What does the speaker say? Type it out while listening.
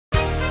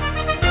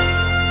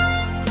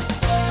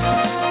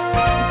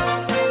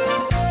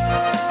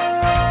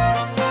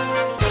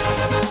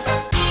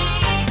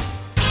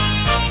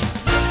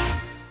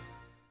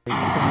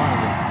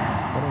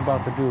I'm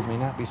about to do may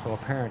not be so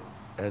apparent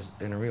as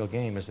in a real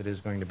game as it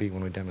is going to be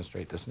when we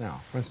demonstrate this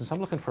now. For instance, I'm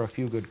looking for a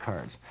few good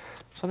cards,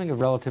 something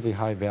of relatively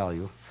high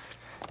value.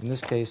 In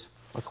this case,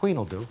 a queen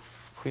will do.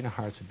 Queen of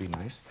hearts would be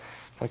nice.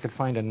 If I could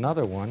find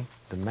another one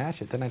to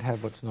match it, then I'd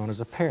have what's known as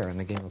a pair in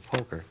the game of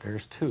poker.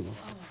 There's two.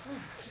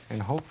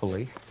 And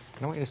hopefully,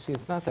 I want you to see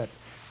it's not that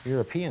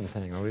European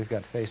thing where we've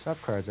got face-up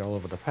cards all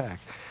over the pack.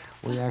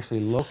 We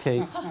actually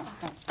locate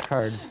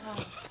cards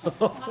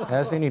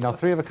as they need. Now,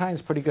 three of a kind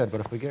is pretty good,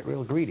 but if we get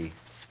real greedy,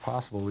 it's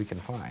possible we can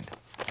find,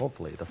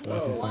 hopefully, the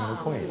fourth and final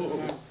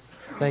queen.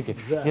 Thank you.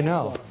 You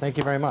know, thank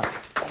you very much.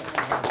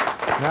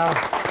 Now,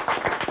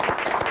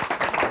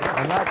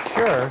 I'm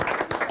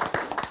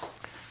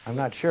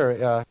not sure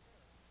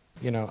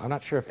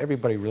if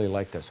everybody really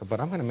liked this,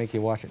 but I'm going to make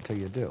you watch it until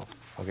you do.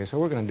 Okay, so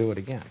we're going to do it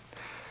again.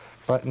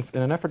 But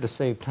in an effort to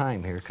save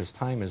time here, because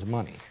time is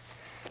money,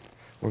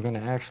 we're going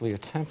to actually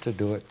attempt to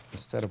do it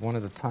instead of one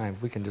at a time.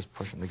 If we can just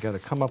push them together,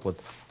 come up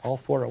with all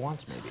four at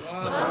once, maybe.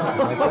 Like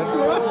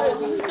that?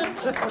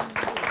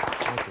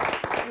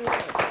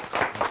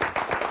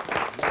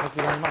 Thank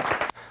you very much.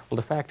 Well,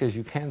 the fact is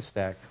you can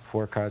stack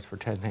 4 cards for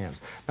 10 hands.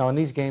 Now, in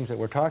these games that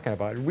we're talking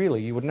about,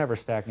 really, you would never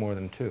stack more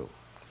than 2.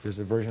 There's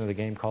a version of the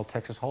game called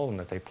Texas Hold'em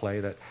that they play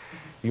that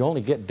you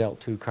only get dealt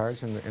 2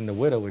 cards, and the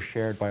widow is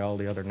shared by all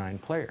the other 9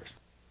 players.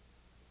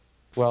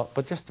 Well,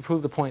 but just to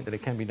prove the point that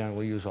it can be done,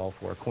 we'll use all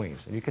 4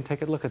 queens. And you can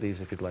take a look at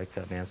these if you'd like,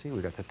 Nancy.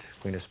 We've got the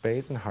queen of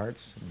spades and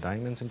hearts,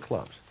 diamonds and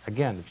clubs.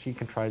 Again, she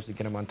contrives to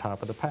get them on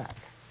top of the pack.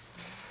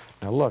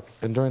 Now look,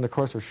 and during the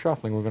course of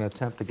shuffling, we're going to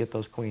attempt to get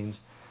those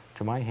queens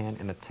to my hand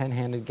in a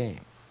 10-handed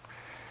game.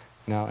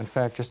 Now, in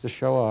fact, just to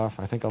show off,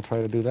 I think I'll try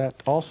to do that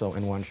also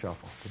in one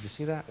shuffle. Did you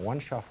see that? One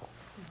shuffle.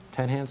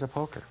 10 hands of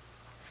poker.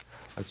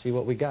 Let's see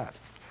what we got.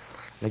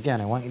 And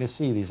again, I want you to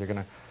see these are going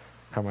to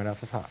come right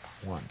off the top.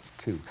 1,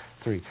 2,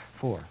 3,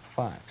 4,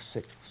 5,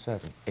 6,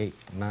 7, 8,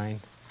 9,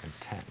 and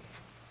 10.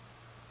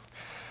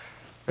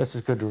 This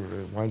is good to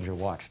rewind your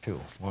watch, too.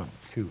 1,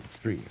 2,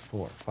 3,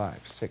 4,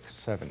 5, 6,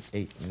 7,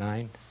 8,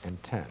 9,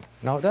 and 10.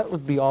 Now, that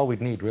would be all we'd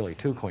need, really,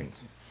 2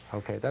 queens.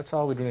 Okay, that's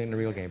all we do in the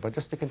real game. But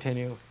just to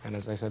continue, and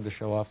as I said, to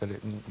show off that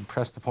it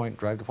press the point,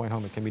 drive the point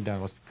home, it can be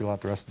done. Let's fill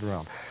out the rest of the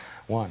round.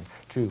 1,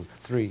 2,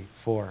 3,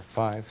 4,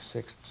 5,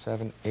 6,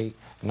 7, 8,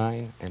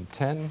 9, and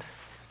 10.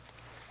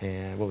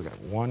 And what we got?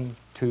 1,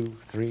 2,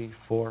 3,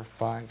 4,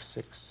 5,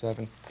 6,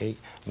 7, 8,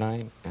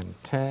 9, and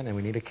 10. And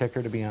we need a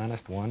kicker, to be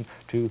honest. 1,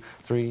 2,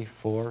 3,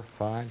 4,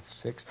 5,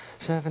 6,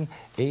 7,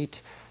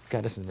 8.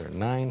 God, this is there.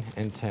 9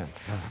 and 10.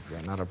 Oh,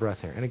 got not a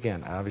breath here. And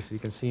again, obviously, you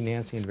can see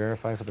Nancy and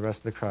verify for the rest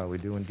of the crowd. We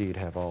do indeed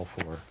have all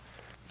 4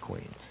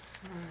 queens.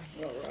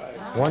 All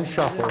right. One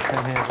shuffle,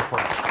 10 hands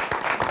apart.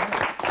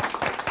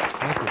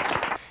 Thank you.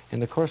 In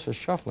the course of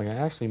shuffling, I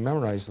actually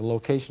memorized the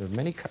location of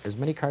as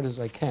many cards as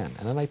I can,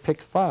 and then I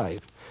pick 5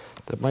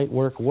 that might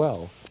work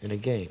well in a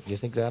game. You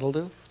think that'll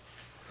do?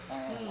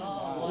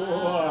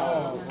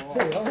 Wow.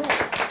 Thank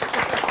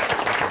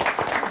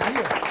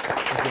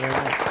you very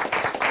much.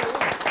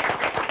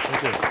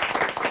 Thank you.